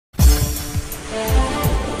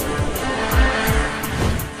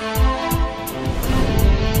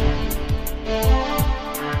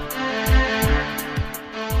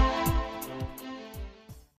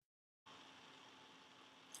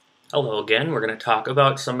Hello again. We're going to talk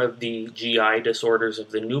about some of the GI disorders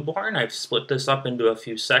of the newborn. I've split this up into a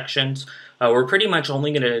few sections. We're pretty much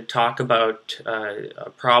only going to talk about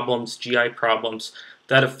problems, GI problems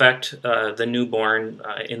that affect the newborn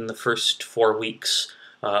in the first 4 weeks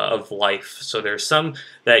of life. So there's some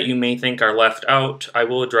that you may think are left out. I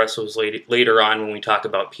will address those later on when we talk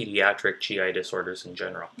about pediatric GI disorders in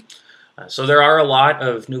general. So there are a lot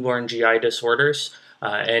of newborn GI disorders.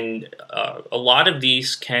 A lot of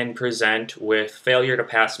these can present with failure to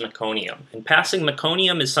pass meconium. And passing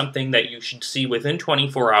meconium is something that you should see within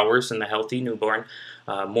 24 hours in the healthy newborn.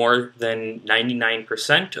 More than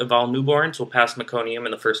 99% of all newborns will pass meconium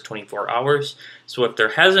in the first 24 hours. So if there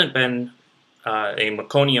hasn't been a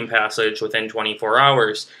meconium passage within 24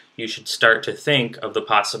 hours, you should start to think of the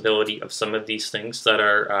possibility of some of these things that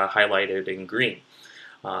are highlighted in green.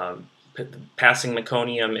 Passing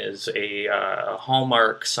meconium is a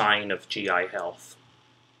hallmark sign of GI health.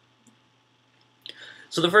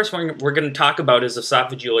 So the first one we're going to talk about is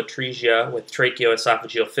esophageal atresia with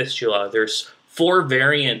tracheoesophageal fistula. There's 4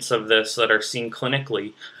 variants of this that are seen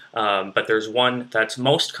clinically, but there's one that's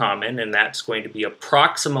most common, and that's going to be a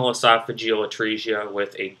proximal esophageal atresia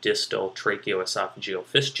with a distal tracheoesophageal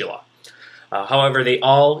fistula. However, they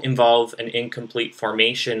all involve an incomplete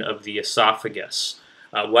formation of the esophagus.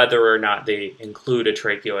 Whether or not they include a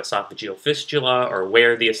tracheoesophageal fistula or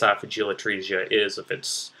where the esophageal atresia is, if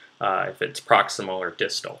it's proximal or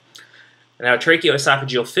distal. Now,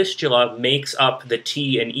 tracheoesophageal fistula makes up the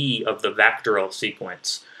T and E of the VACTERL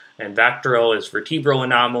sequence. And VACTERL is vertebral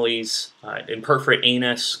anomalies, imperforate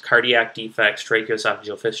anus, cardiac defects,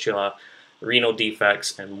 tracheoesophageal fistula, renal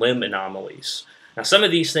defects, and limb anomalies. Now, some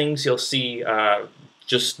of these things you'll see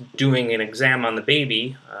just doing an exam on the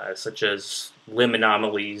baby, such as limb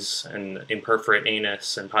anomalies and imperforate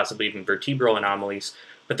anus and possibly even vertebral anomalies.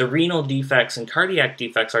 But the renal defects and cardiac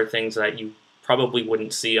defects are things that you probably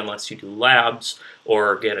wouldn't see unless you do labs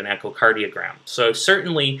or get an echocardiogram. So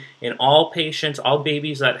certainly in all patients, all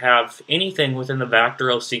babies that have anything within the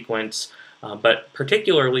VACTERL sequence, but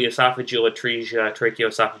particularly esophageal atresia,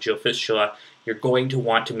 tracheoesophageal fistula, you're going to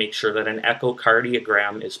want to make sure that an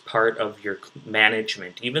echocardiogram is part of your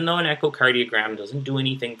management. Even though an echocardiogram doesn't do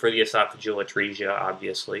anything for the esophageal atresia,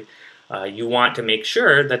 obviously, you want to make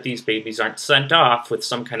sure that these babies aren't sent off with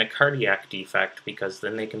some kind of cardiac defect, because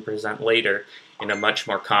then they can present later in a much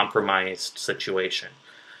more compromised situation.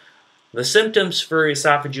 The symptoms for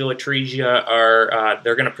esophageal atresia are,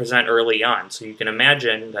 they're going to present early on. So you can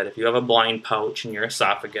imagine that if you have a blind pouch in your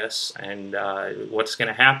esophagus, and what's going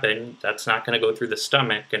to happen, that's not going to go through the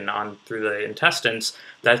stomach and on through the intestines,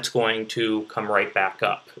 that's going to come right back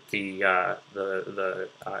up, the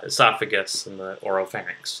esophagus and the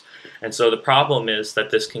oropharynx. And so the problem is that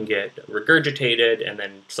this can get regurgitated and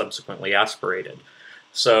then subsequently aspirated.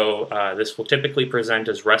 So this will typically present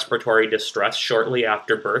as respiratory distress shortly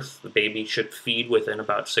after birth. The baby should feed within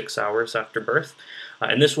about 6 hours after birth.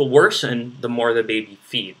 And this will worsen the more the baby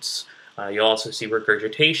feeds. You'll also see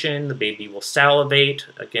regurgitation. The baby will salivate,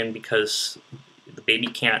 again because the baby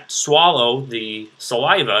can't swallow the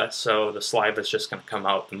saliva, so the saliva is just going to come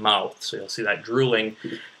out the mouth. So you'll see that drooling.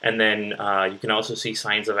 And then you can also see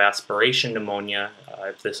signs of aspiration pneumonia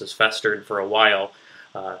if this is festered for a while.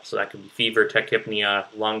 So that could be fever, tachypnea,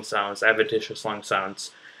 lung sounds, adventitious lung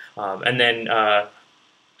sounds. And then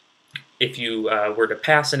if you were to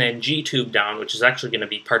pass an NG tube down, which is actually going to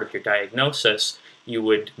be part of your diagnosis, you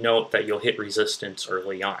would note that you'll hit resistance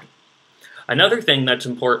early on. Another thing that's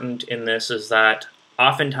important in this is that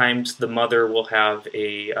oftentimes the mother will have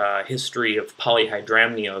a history of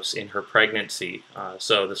polyhydramnios in her pregnancy.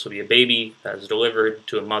 So this will be a baby that is delivered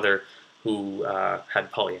to a mother who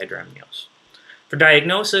had polyhydramnios. For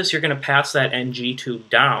diagnosis, you're going to pass that NG tube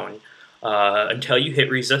down until you hit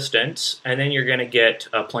resistance, and then you're going to get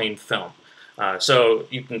a plain film. So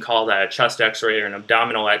you can call that a chest x-ray or an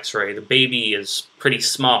abdominal x-ray. The baby is pretty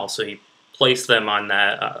small, so you place them on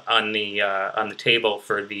the table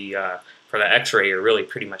for the x-ray. You're really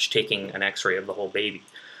pretty much taking an x-ray of the whole baby.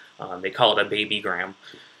 They call it a babygram.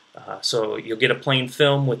 So you'll get a plain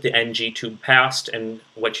film with the NG tube passed, and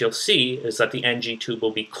what you'll see is that the NG tube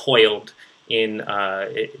will be coiled in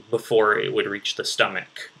before it would reach the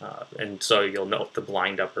stomach, and so you'll note the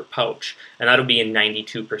blind upper pouch, and that'll be in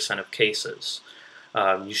 92% of cases.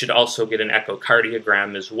 You should also get an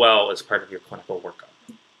echocardiogram as well as part of your clinical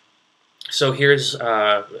workup. So here's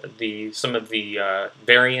some of the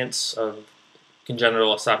variants of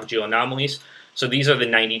congenital esophageal anomalies. So these are the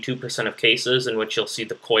 92% of cases in which you'll see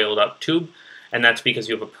the coiled up tube, and that's because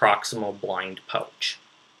you have a proximal blind pouch.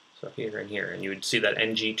 So here and here, and you would see that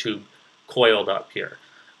NG tube coiled up here.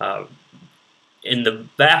 In the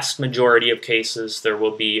vast majority of cases, there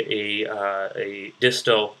will be a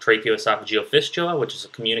distal tracheoesophageal fistula, which is a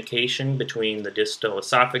communication between the distal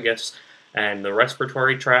esophagus and the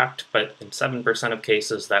respiratory tract, but in 7% of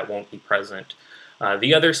cases that won't be present.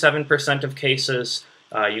 The other 7% of cases,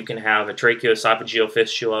 you can have a tracheoesophageal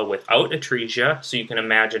fistula without atresia, so you can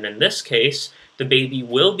imagine in this case, the baby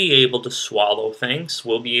will be able to swallow things,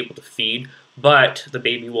 will be able to feed, but the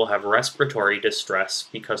baby will have respiratory distress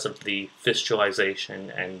because of the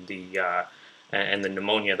fistulization and the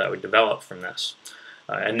pneumonia that would develop from this.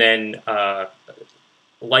 And then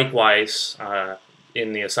likewise,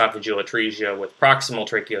 in the esophageal atresia with proximal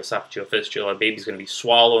tracheoesophageal fistula, a baby's going to be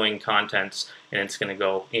swallowing contents, and it's going to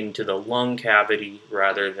go into the lung cavity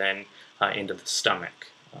rather than into the stomach.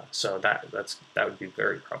 So that would be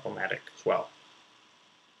very problematic as well.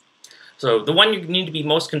 So the one you need to be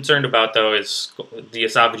most concerned about, though, is the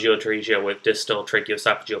esophageal atresia with distal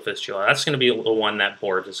tracheoesophageal fistula. That's going to be the one that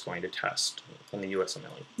board is going to test in the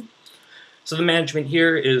USMLE. So the management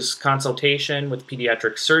here is consultation with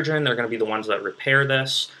pediatric surgeon. They're going to be the ones that repair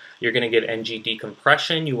this. You're going to get NG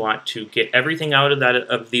decompression. You want to get everything out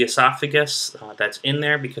of the esophagus that's in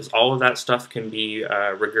there, because all of that stuff can be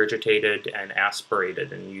regurgitated and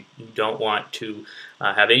aspirated, and you don't want to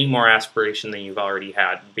have any more aspiration than you've already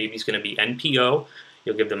had. The baby's going to be NPO.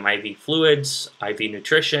 You'll give them IV fluids, IV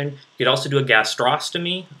nutrition. You could also do a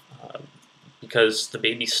gastrostomy because the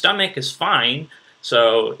baby's stomach is fine.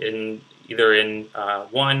 So either in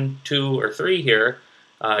 1, 2, or 3 here,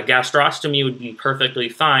 gastrostomy would be perfectly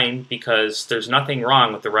fine because there's nothing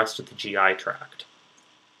wrong with the rest of the GI tract.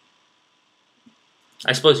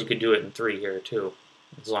 I suppose you could do it in 3 here too,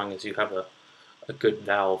 as long as you have a good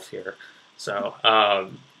valve here. So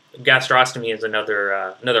gastrostomy is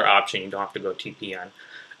another option. You don't have to go TP on.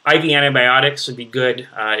 IV antibiotics would be good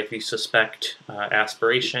if you suspect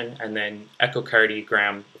aspiration, and then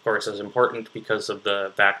echocardiogram, of course, is important because of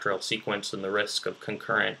the bacterial sequence and the risk of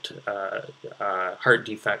concurrent heart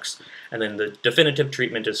defects. And then the definitive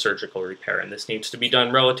treatment is surgical repair, and this needs to be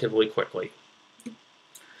done relatively quickly.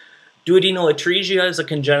 Duodenal atresia is a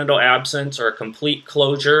congenital absence or a complete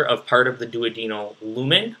closure of part of the duodenal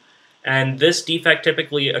lumen. And this defect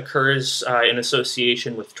typically occurs in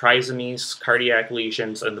association with trisomies, cardiac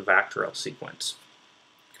lesions, and the bacterial sequence.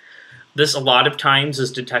 This a lot of times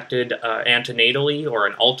is detected antenatally or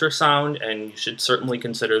an ultrasound, and you should certainly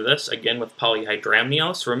consider this, again, with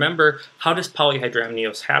polyhydramnios. Remember, how does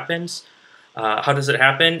polyhydramnios happen? How does it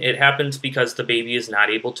happen? It happens because the baby is not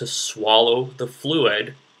able to swallow the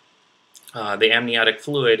fluid, the amniotic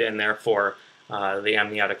fluid, and therefore the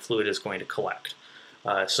amniotic fluid is going to collect.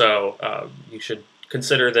 So you should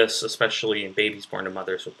consider this, especially in babies born to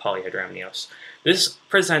mothers with polyhydramnios. This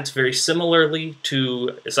presents very similarly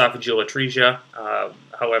to esophageal atresia.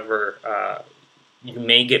 However, you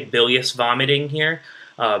may get bilious vomiting here,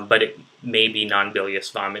 but it may be non-bilious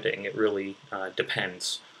vomiting. It really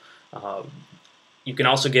depends. You can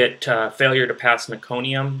also get failure to pass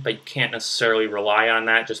meconium, but you can't necessarily rely on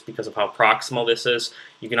that just because of how proximal this is.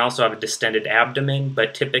 You can also have a distended abdomen,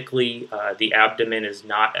 but typically the abdomen is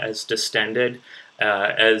not as distended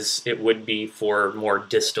as it would be for more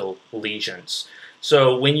distal lesions.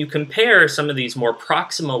 So when you compare some of these more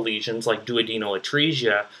proximal lesions like duodenal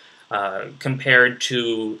atresia compared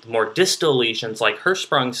to more distal lesions like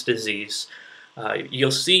Hirschsprung's disease,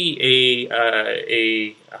 you'll see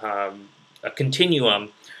a continuum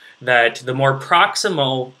that the more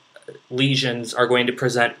proximal lesions are going to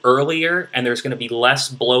present earlier, and there's going to be less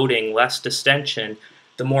bloating, less distension.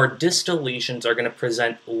 The more distal lesions are going to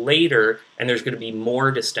present later, and there's going to be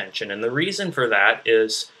more distension. And the reason for that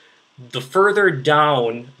is the further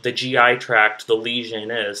down the GI tract the lesion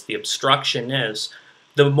is, the obstruction is,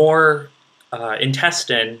 the more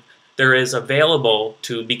intestine there is available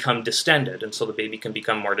to become distended, and so the baby can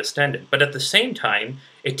become more distended. But at the same time,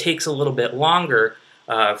 it takes a little bit longer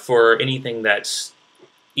for anything that's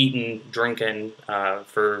eaten, drinking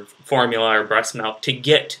for formula or breast milk to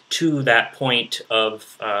get to that point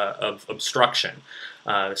of obstruction.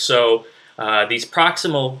 So these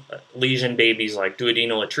proximal lesion babies like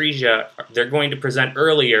duodenal atresia, they're going to present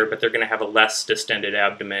earlier, but they're going to have a less distended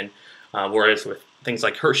abdomen, whereas with things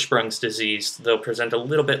like Hirschsprung's disease, they'll present a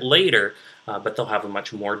little bit later, but they'll have a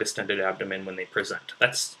much more distended abdomen when they present.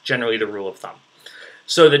 That's generally the rule of thumb.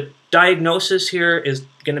 So the diagnosis here is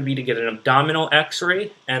going to be to get an abdominal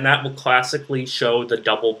x-ray, and that will classically show the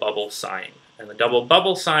double bubble sign. And the double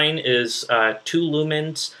bubble sign is 2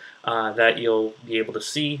 lumens that you'll be able to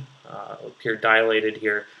see appear dilated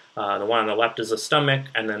here. The one on the left is the stomach,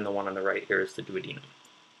 and then the one on the right here is the duodenum.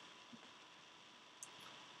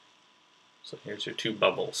 So here's your 2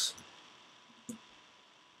 bubbles.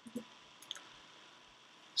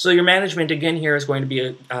 So your management again here is going to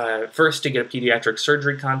be first to get a pediatric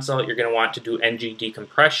surgery consult. You're going to want to do NG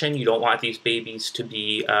decompression. You don't want these babies to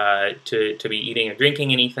be eating or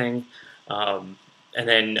drinking anything. And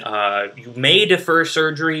then you may defer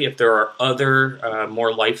surgery if there are other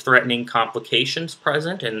more life-threatening complications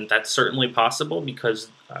present, and that's certainly possible because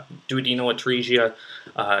duodenal atresia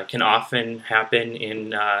can often happen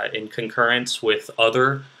in concurrence with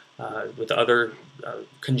other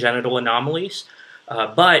congenital anomalies.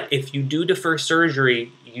 But if you do defer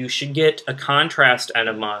surgery, you should get a contrast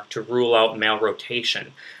enema to rule out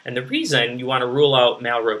malrotation. And the reason you want to rule out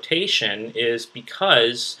malrotation is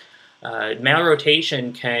because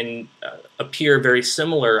malrotation can appear very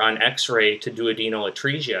similar on X-ray to duodenal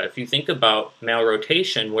atresia. If you think about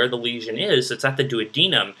malrotation, where the lesion is, it's at the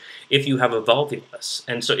duodenum if you have a volvulus.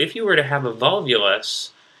 And so if you were to have a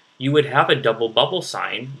volvulus, you would have a double bubble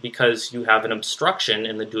sign because you have an obstruction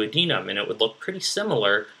in the duodenum, and it would look pretty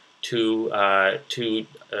similar to duodenal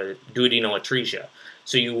atresia.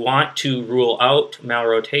 So you want to rule out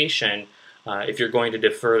malrotation if you're going to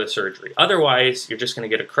defer the surgery. Otherwise, you're just going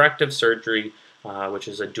to get a corrective surgery, which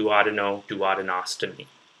is a duodenostomy.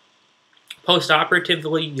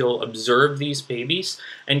 Postoperatively, you'll observe these babies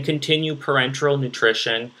and continue parenteral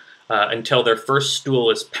nutrition until their first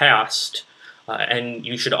stool is passed. And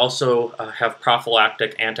you should also have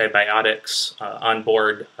prophylactic antibiotics on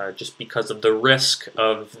board, just because of the risk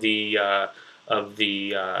of the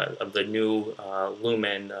new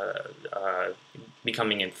lumen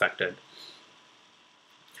becoming infected.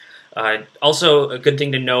 Also, a good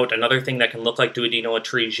thing to note, another thing that can look like duodenal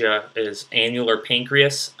atresia is annular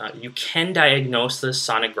pancreas. You can diagnose this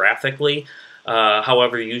sonographically.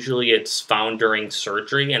 However, usually it's found during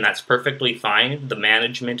surgery, and that's perfectly fine. The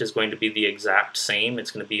management is going to be the exact same.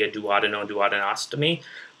 It's going to be a duodenostomy.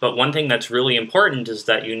 But one thing that's really important is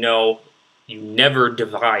that you never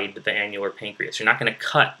divide the annular pancreas. You're not going to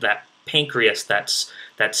cut that pancreas that's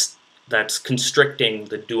constricting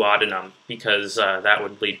the duodenum, because that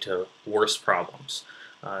would lead to worse problems.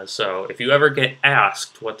 So if you ever get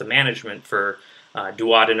asked what the management for for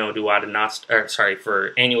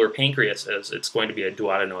annular pancreas is, it's going to be a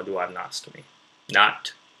duodenostomy. You're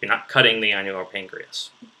not cutting the annular pancreas.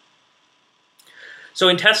 So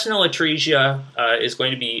intestinal atresia is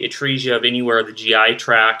going to be atresia of anywhere of the GI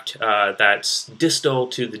tract that's distal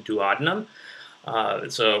to the duodenum.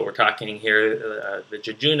 So we're talking here the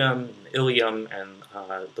jejunum, ileum, and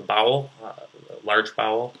the bowel, large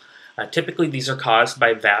bowel. Typically, these are caused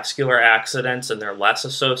by vascular accidents, and they're less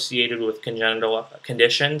associated with congenital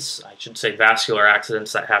conditions. I should say vascular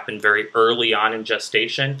accidents that happen very early on in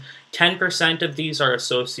gestation. 10% of these are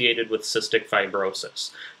associated with cystic fibrosis.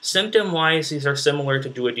 Symptom-wise, these are similar to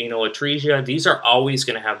duodenal atresia. These are always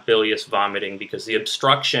going to have bilious vomiting because the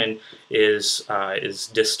obstruction is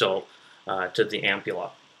distal to the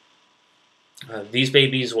ampulla. These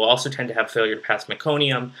babies will also tend to have failure to pass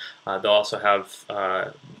meconium. They'll also have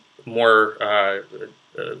more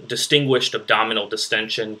distinguished abdominal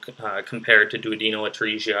distension compared to duodenal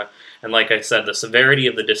atresia. And like I said, the severity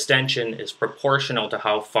of the distension is proportional to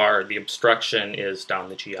how far the obstruction is down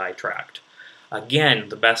the GI tract. Again,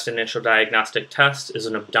 the best initial diagnostic test is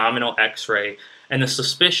an abdominal X-ray, and the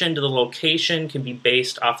suspicion to the location can be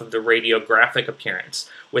based off of the radiographic appearance.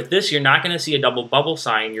 With this, you're not going to see a double bubble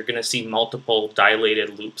sign, you're going to see multiple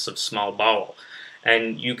dilated loops of small bowel.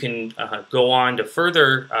 And you can go on to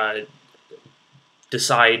further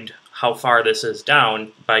decide how far this is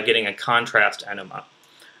down by getting a contrast enema.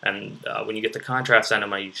 And when you get the contrast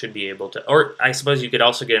enema, you should be able to, or I suppose you could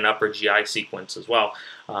also get an upper GI sequence as well.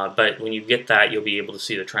 But when you get that, you'll be able to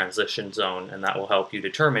see the transition zone, and that will help you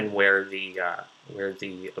determine where the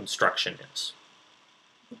obstruction is.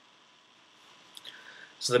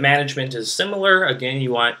 So the management is similar. Again,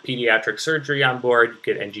 you want pediatric surgery on board, you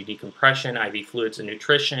get NG decompression, IV fluids and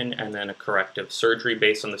nutrition, and then a corrective surgery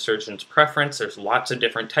based on the surgeon's preference. There's lots of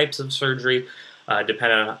different types of surgery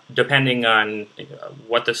depending on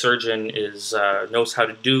what the surgeon knows how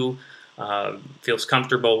to do, feels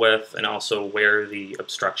comfortable with, and also where the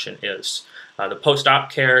obstruction is. The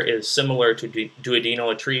post-op care is similar to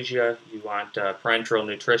duodenal atresia. You want parenteral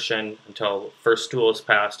nutrition until first stool is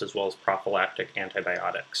passed, as well as prophylactic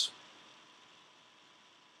antibiotics.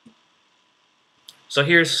 So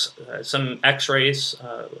here's some x-rays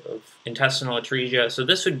of intestinal atresia. So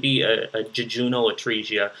this would be a jejunal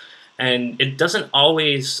atresia, and it doesn't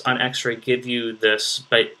always on x-ray give you this,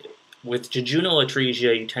 but with jejunal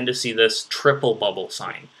atresia you tend to see this triple bubble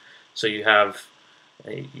sign. So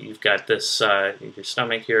you've got this, your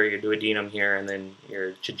stomach here, your duodenum here, and then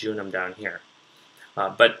your jejunum down here.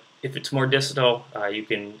 But If it's more distal, you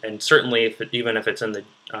can, and certainly even if it's in the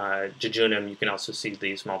jejunum, you can also see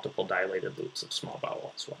these multiple dilated loops of small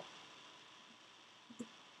bowel as well.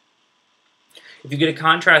 If you get a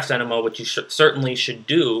contrast enema, which you certainly should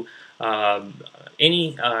do, with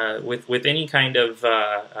any kind of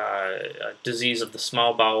disease of the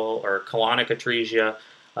small bowel or colonic atresia,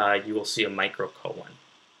 you will see a microcolon.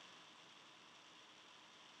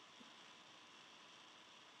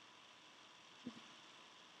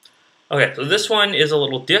 Okay, so this one is a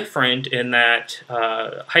little different in that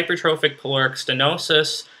hypertrophic pyloric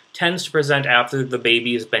stenosis tends to present after the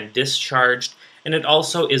baby has been discharged, and it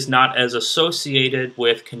also is not as associated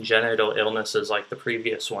with congenital illnesses like the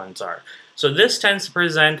previous ones are. So this tends to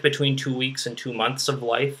present between 2 weeks and 2 months of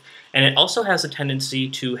life, and it also has a tendency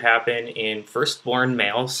to happen in firstborn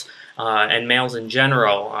males and males in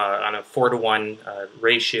general on a 4-to-1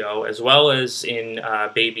 ratio, as well as in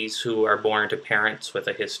babies who are born to parents with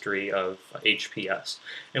a history of HPS.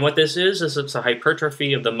 And what this is it's a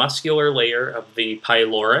hypertrophy of the muscular layer of the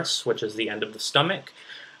pylorus, which is the end of the stomach,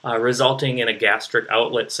 resulting in a gastric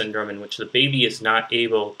outlet syndrome in which the baby is not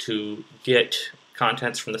able to get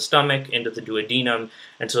contents from the stomach into the duodenum,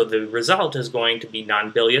 and so the result is going to be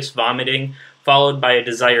non-bilious vomiting, followed by a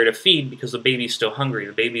desire to feed because the baby's still hungry.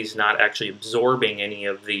 The baby's not actually absorbing any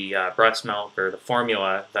of the breast milk or the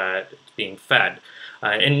formula that it's being fed.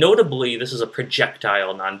 And notably, this is a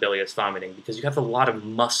projectile non-bilious vomiting because you have a lot of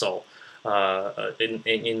muscle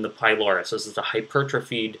in the pylorus. This is a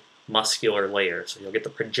hypertrophied muscular layer, so you'll get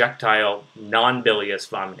the projectile non-bilious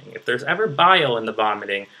vomiting. If there's ever bile in the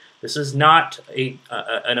vomiting, this is not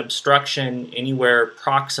an obstruction anywhere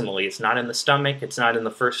proximally. It's not in the stomach. It's not in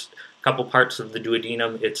the first couple parts of the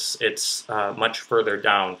duodenum. It's much further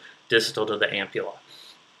down, distal to the ampulla.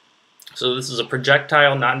 So this is a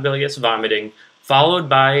projectile non-bilious vomiting followed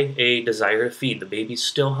by a desire to feed. The baby's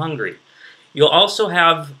still hungry. You'll also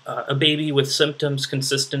have a baby with symptoms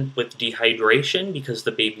consistent with dehydration because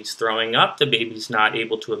the baby's throwing up, the baby's not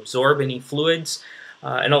able to absorb any fluids,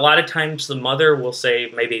 and a lot of times the mother will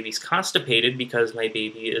say, my baby's constipated because my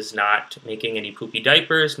baby is not making any poopy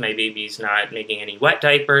diapers, my baby's not making any wet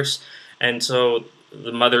diapers, and so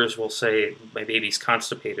the mothers will say, my baby's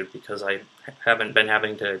constipated because I haven't been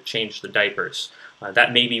having to change the diapers.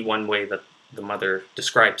 That may be one way that the mother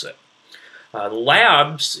describes it.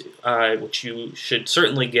 Labs, which you should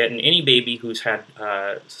certainly get in any baby who's had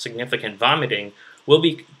significant vomiting, will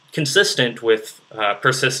be consistent with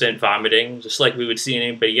persistent vomiting, just like we would see in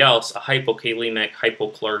anybody else, a hypokalemic,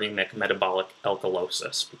 hypochloremic metabolic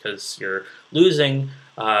alkalosis, because you're losing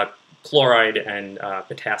chloride and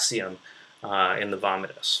potassium in the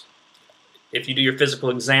vomitus. If you do your physical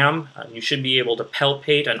exam, you should be able to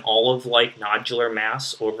palpate an olive-like nodular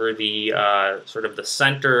mass over the sort of the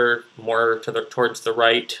center, more to towards the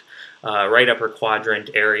right upper quadrant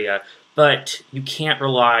area. But you can't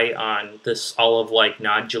rely on this olive-like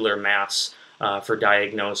nodular mass for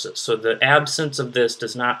diagnosis. So the absence of this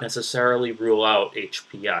does not necessarily rule out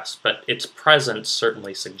HPS, but its presence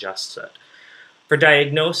certainly suggests it. For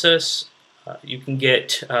diagnosis, you can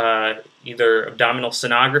get either abdominal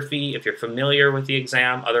sonography if you're familiar with the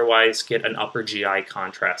exam, otherwise get an upper GI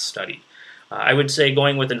contrast study. I would say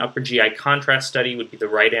going with an upper GI contrast study would be the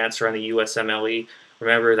right answer on the USMLE.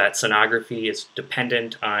 Remember that sonography is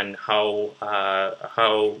dependent on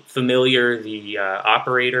how familiar the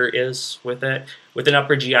operator is with it. With an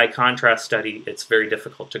upper GI contrast study, it's very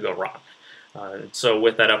difficult to go wrong. So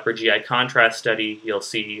with that upper GI contrast study, you'll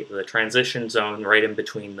see the transition zone right in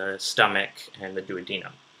between the stomach and the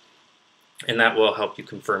duodenum. And that will help you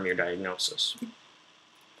confirm your diagnosis.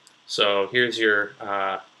 So here's your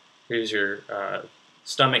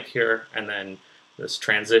stomach here, and then this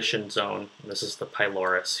transition zone. This is the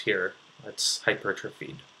pylorus here. It's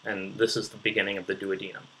hypertrophied. And this is the beginning of the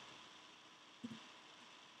duodenum.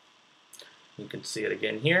 You can see it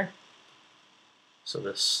again here. So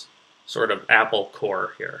this sort of apple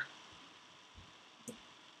core here.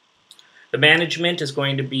 The management is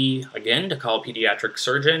going to be, again, to call a pediatric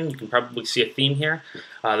surgeon. You can probably see a theme here.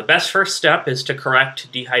 The best first step is to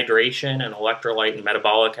correct dehydration and electrolyte and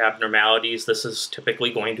metabolic abnormalities. This is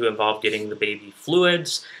typically going to involve getting the baby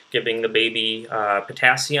fluids, giving the baby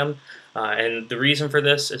potassium. And the reason for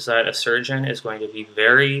this is that a surgeon is going to be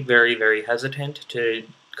very, very, very hesitant to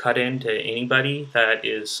cut into anybody that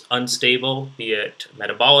is unstable, be it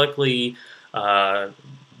metabolically,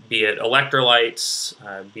 be it electrolytes,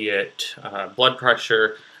 be it blood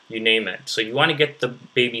pressure, you name it. So you want to get the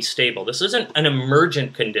baby stable. This isn't an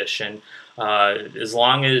emergent condition as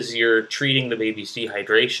long as you're treating the baby's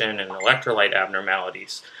dehydration and electrolyte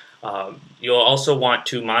abnormalities. You'll also want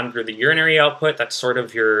to monitor the urinary output. That's sort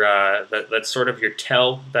of your that's sort of your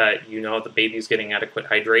tell that you know the baby's getting adequate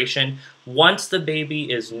hydration. Once the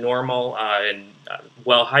baby is normal and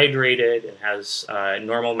well hydrated and has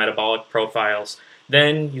normal metabolic profiles,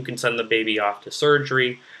 then you can send the baby off to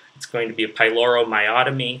surgery. It's going to be a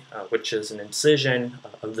pyloromyotomy, which is an incision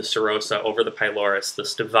of the serosa over the pylorus.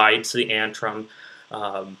 This divides the antrum,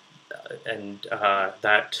 and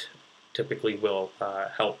that typically will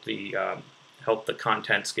help the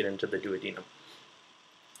contents get into the duodenum.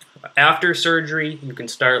 After surgery, you can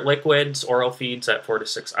start liquids, oral feeds at 4 to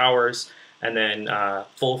 6 hours, and then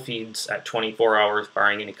full feeds at 24 hours,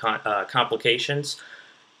 barring any complications.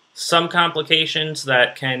 Some complications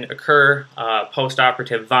that can occur,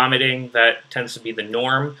 post-operative vomiting, that tends to be the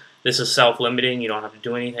norm. This is self-limiting, you don't have to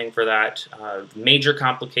do anything for that. Major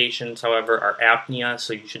complications, however, are apnea,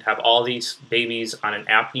 so you should have all these babies on an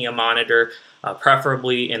apnea monitor,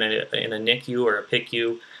 preferably in a NICU or a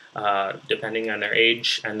PICU, depending on their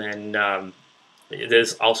age. And then it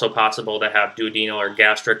is also possible to have duodenal or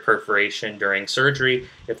gastric perforation during surgery.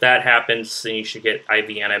 If that happens, then you should get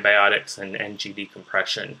IV antibiotics and NG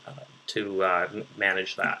decompression to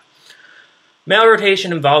manage that.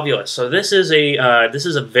 Malrotation and volvulus. So this is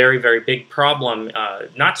a very, very big problem.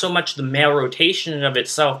 Not so much the malrotation of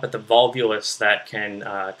itself, but the volvulus that can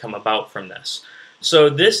come about from this. So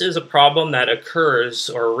this is a problem that occurs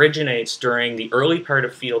or originates during the early part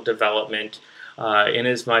of fetal development, in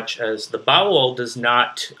as much as the bowel does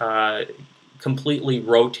not completely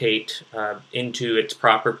rotate into its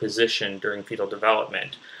proper position during fetal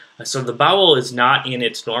development. So the bowel is not in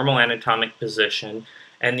its normal anatomic position,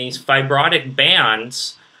 and these fibrotic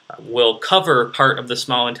bands will cover part of the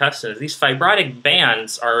small intestine. These fibrotic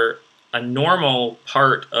bands are a normal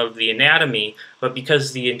part of the anatomy, but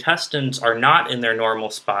because the intestines are not in their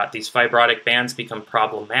normal spot, these fibrotic bands become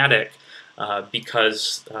problematic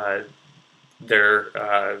because they're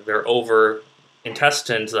over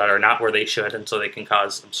intestines that are not where they should, and so they can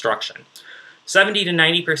cause obstruction. 70 to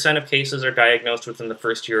 90% of cases are diagnosed within the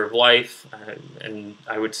first year of life, and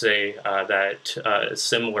I would say that a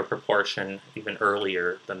similar proportion even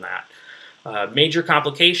earlier than that. Major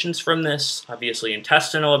complications from this, obviously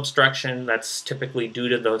intestinal obstruction, that's typically due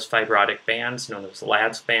to those fibrotic bands, known as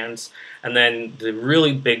LADS bands. And then the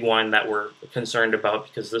really big one that we're concerned about,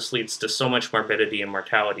 because this leads to so much morbidity and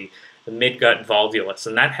mortality, the midgut volvulus.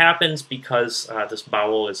 And that happens because this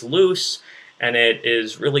bowel is loose, and it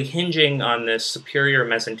is really hinging on this superior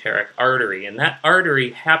mesenteric artery. And that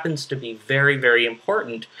artery happens to be very, very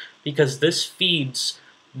important because this feeds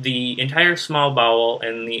the entire small bowel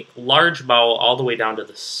and the large bowel all the way down to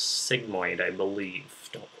the sigmoid, I believe.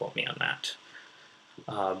 Don't quote me on that.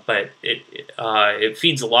 But it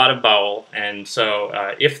feeds a lot of bowel, and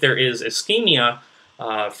so if there is ischemia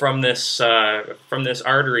from this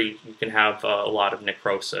artery, you can have a lot of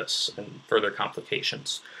necrosis and further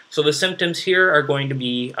complications. So the symptoms here are going to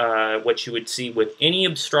be what you would see with any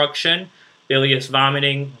obstruction: bilious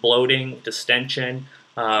vomiting, bloating, distension.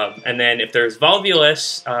 And then if there's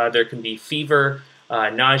volvulus, there can be fever,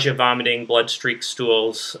 nausea, vomiting, blood streak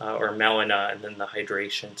stools, or melena, and then the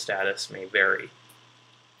hydration status may vary.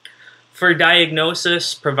 For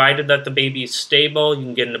diagnosis, provided that the baby is stable, you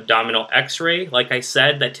can get an abdominal x-ray. Like I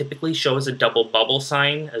said, that typically shows a double bubble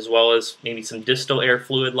sign, as well as maybe some distal air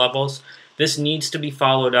fluid levels. This needs to be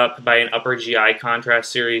followed up by an upper GI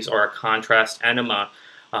contrast series or a contrast enema.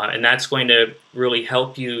 And that's going to really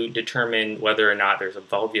help you determine whether or not there's a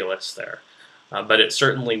volvulus there. But it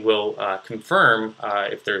certainly will confirm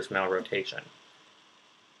if there's malrotation.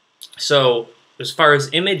 So as far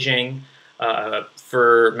as imaging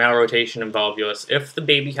for malrotation and volvulus, if the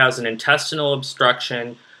baby has an intestinal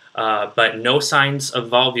obstruction but no signs of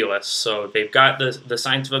volvulus, so they've got the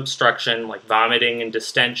signs of obstruction like vomiting and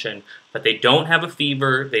distension, but they don't have a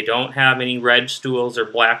fever, they don't have any red stools or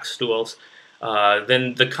black stools,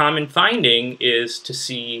 then the common finding is to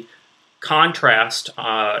see contrast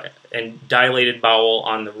and dilated bowel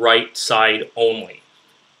on the right side only.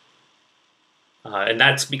 And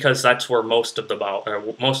that's because that's where most of the bowel, or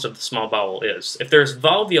most of the small bowel is. If there's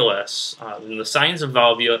volvulus, then the signs of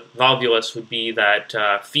volvulus would be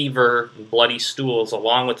that fever, bloody stools,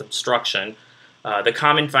 along with obstruction. The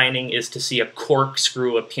common finding is to see a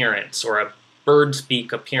corkscrew appearance or a bird's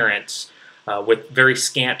beak appearance with very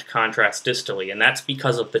scant contrast distally, and that's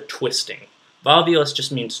because of the twisting. Volvulus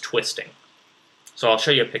just means twisting. So I'll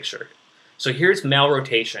show you a picture. So here's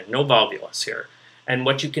malrotation, no volvulus here. And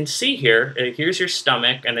what you can see here, here's your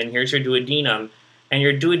stomach, and then here's your duodenum, and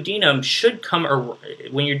your duodenum should come,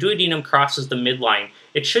 when your duodenum crosses the midline,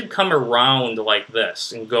 it should come around like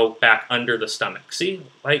this and go back under the stomach. See,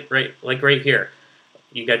 like right here.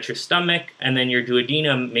 You got your stomach, and then your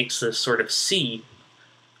duodenum makes this sort of C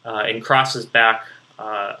and crosses back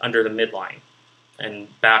under the midline and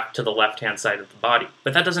back to the left-hand side of the body.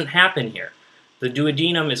 But that doesn't happen here. The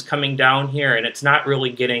duodenum is coming down here, and it's not really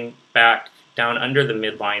getting back down under the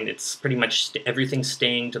midline. It's pretty much everything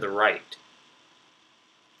staying to the right.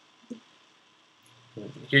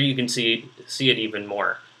 Here you can see it even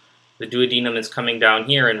more. The duodenum is coming down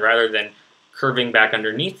here, and rather than curving back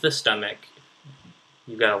underneath the stomach,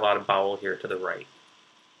 you've got a lot of bowel here to the right.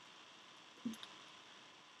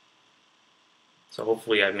 So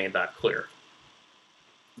hopefully I've made that clear.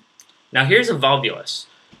 Now here's a volvulus.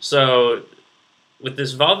 So with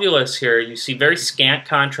this volvulus here, you see very scant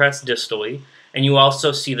contrast distally, and you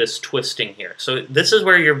also see this twisting here. So this is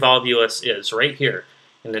where your volvulus is, right here.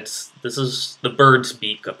 And this is the bird's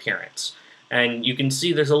beak appearance. And you can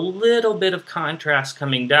see there's a little bit of contrast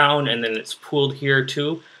coming down, and then it's pooled here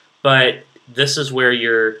too. But this is where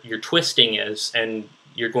your twisting is, and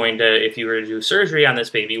you're going to, if you were to do surgery on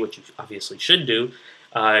this baby, which you obviously should do,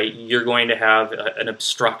 you're going to have an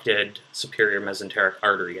obstructed superior mesenteric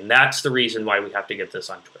artery. And that's the reason why we have to get this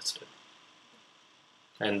untwisted.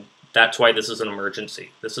 And that's why this is an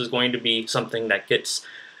emergency. This is going to be something that gets,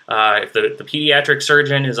 if the pediatric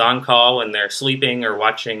surgeon is on call and they're sleeping or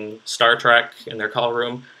watching Star Trek in their call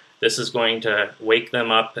room, this is going to wake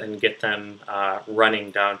them up and get them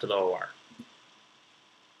running down to the OR.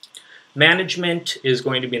 Management is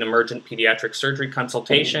going to be an emergent pediatric surgery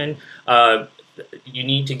consultation. You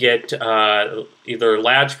need to get either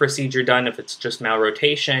Lad's procedure done if it's just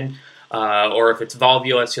malrotation, or if it's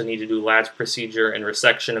volvulus, you'll need to do Lad's procedure and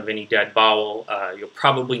resection of any dead bowel. You'll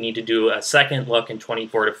probably need to do a second look in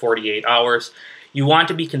 24 to 48 hours. You want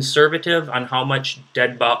to be conservative on how much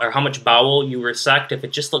dead bowel or how much bowel you resect. If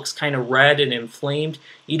it just looks kind of red and inflamed,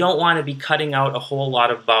 you don't want to be cutting out a whole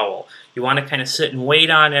lot of bowel. You want to kind of sit and wait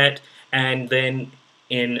on it, and then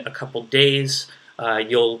in a couple days,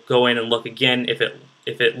 you'll go in and look again. If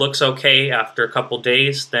it looks okay after a couple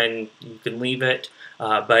days, then you can leave it.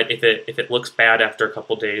 But if it looks bad after a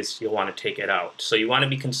couple days, you'll want to take it out. So you want to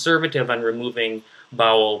be conservative on removing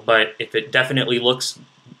bowel, but if it definitely looks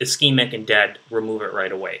ischemic and dead, remove it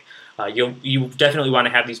right away. You definitely want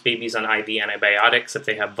to have these babies on IV antibiotics if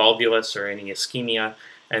they have volvulus or any ischemia,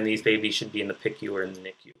 and these babies should be in the PICU or in the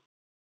NICU.